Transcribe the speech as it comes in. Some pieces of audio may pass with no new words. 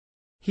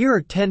Here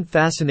are 10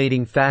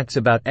 fascinating facts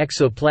about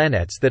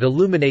exoplanets that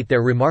illuminate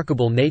their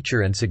remarkable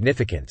nature and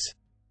significance.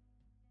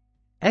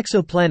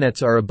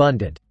 Exoplanets are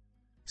abundant.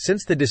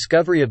 Since the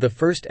discovery of the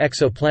first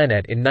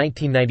exoplanet in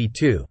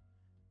 1992,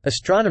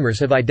 astronomers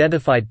have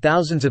identified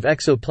thousands of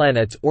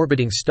exoplanets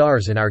orbiting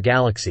stars in our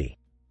galaxy.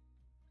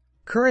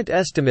 Current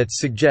estimates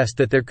suggest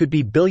that there could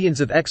be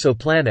billions of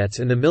exoplanets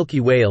in the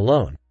Milky Way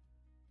alone.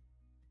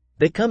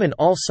 They come in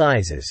all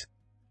sizes.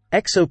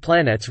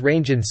 Exoplanets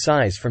range in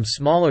size from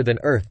smaller than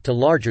Earth to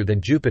larger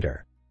than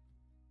Jupiter.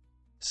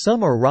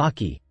 Some are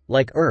rocky,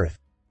 like Earth,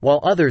 while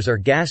others are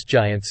gas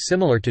giants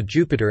similar to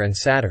Jupiter and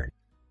Saturn.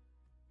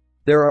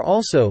 There are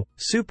also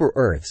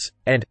super-Earths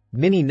and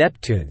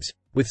mini-Neptunes,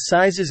 with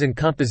sizes and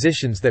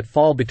compositions that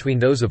fall between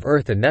those of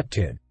Earth and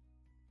Neptune.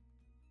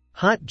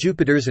 Hot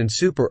Jupiters and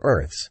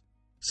super-Earths.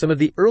 Some of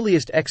the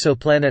earliest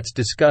exoplanets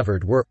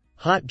discovered were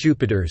hot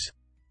Jupiters,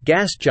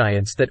 gas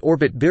giants that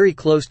orbit very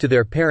close to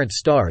their parent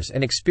stars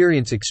and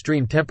experience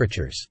extreme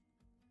temperatures.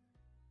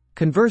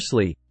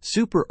 Conversely,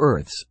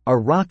 super-Earths are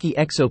rocky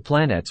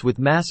exoplanets with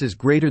masses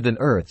greater than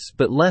Earth's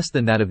but less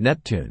than that of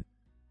Neptune.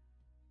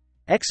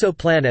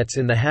 Exoplanets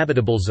in the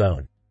habitable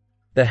zone.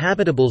 The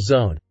habitable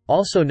zone,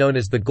 also known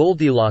as the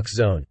Goldilocks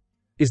zone,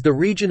 is the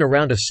region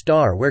around a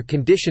star where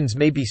conditions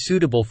may be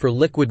suitable for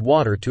liquid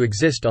water to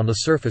exist on the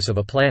surface of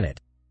a planet.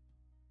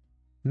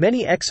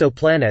 Many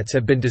exoplanets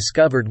have been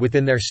discovered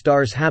within their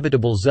star's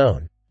habitable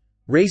zone,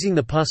 raising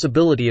the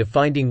possibility of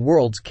finding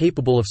worlds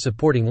capable of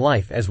supporting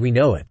life as we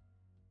know it.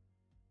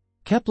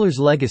 Kepler's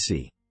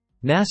legacy.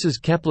 NASA's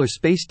Kepler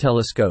Space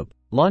Telescope,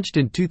 launched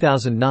in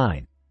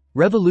 2009,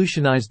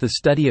 revolutionized the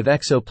study of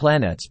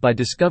exoplanets by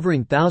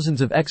discovering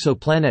thousands of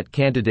exoplanet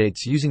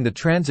candidates using the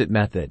transit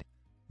method,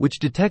 which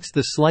detects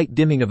the slight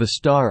dimming of a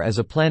star as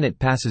a planet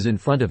passes in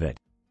front of it.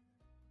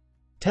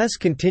 TESS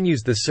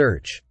continues the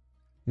search.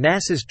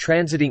 NASA's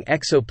Transiting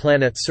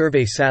Exoplanet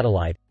Survey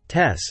Satellite,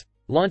 TESS,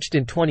 launched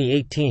in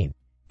 2018,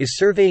 is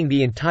surveying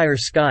the entire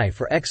sky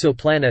for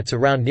exoplanets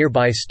around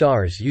nearby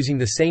stars using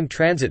the same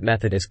transit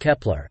method as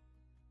Kepler.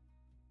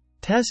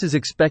 TESS is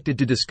expected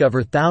to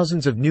discover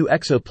thousands of new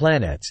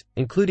exoplanets,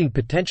 including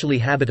potentially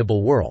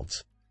habitable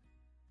worlds.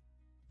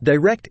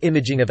 Direct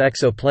imaging of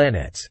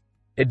exoplanets.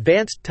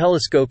 Advanced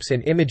telescopes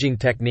and imaging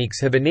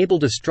techniques have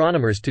enabled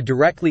astronomers to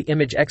directly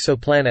image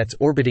exoplanets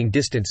orbiting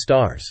distant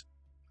stars.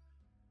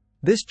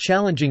 This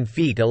challenging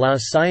feat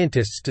allows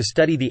scientists to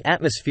study the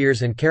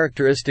atmospheres and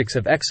characteristics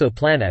of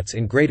exoplanets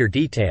in greater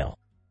detail.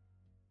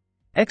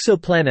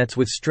 Exoplanets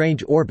with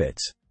strange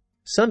orbits.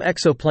 Some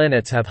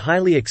exoplanets have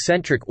highly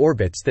eccentric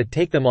orbits that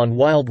take them on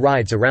wild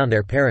rides around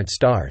their parent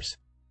stars.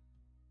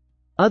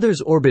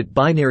 Others orbit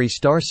binary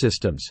star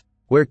systems,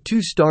 where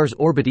two stars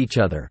orbit each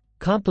other,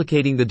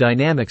 complicating the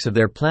dynamics of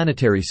their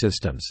planetary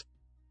systems.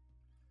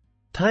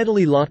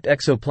 Tidally locked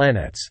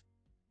exoplanets.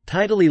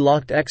 Tidally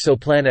locked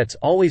exoplanets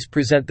always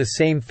present the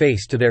same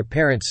face to their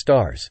parent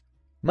stars,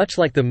 much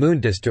like the Moon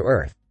does to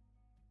Earth.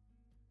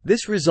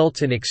 This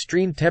results in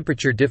extreme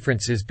temperature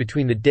differences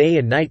between the day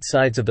and night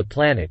sides of the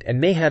planet and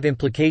may have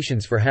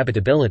implications for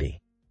habitability.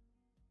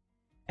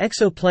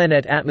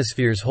 Exoplanet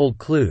atmospheres hold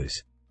clues.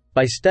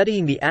 By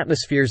studying the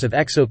atmospheres of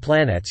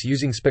exoplanets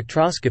using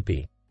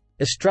spectroscopy,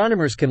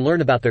 astronomers can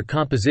learn about their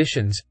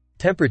compositions,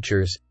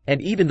 temperatures,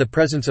 and even the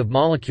presence of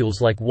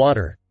molecules like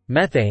water,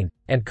 methane,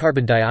 and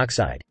carbon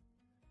dioxide.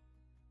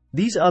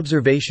 These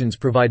observations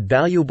provide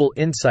valuable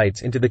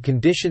insights into the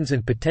conditions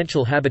and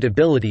potential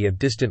habitability of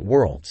distant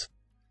worlds.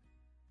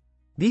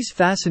 These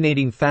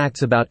fascinating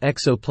facts about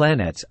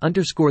exoplanets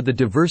underscore the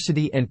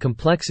diversity and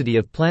complexity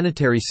of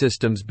planetary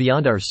systems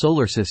beyond our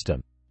solar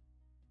system.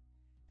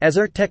 As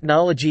our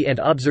technology and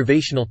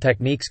observational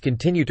techniques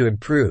continue to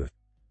improve,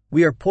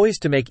 we are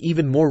poised to make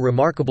even more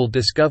remarkable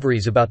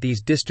discoveries about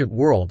these distant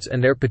worlds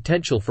and their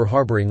potential for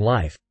harboring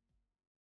life.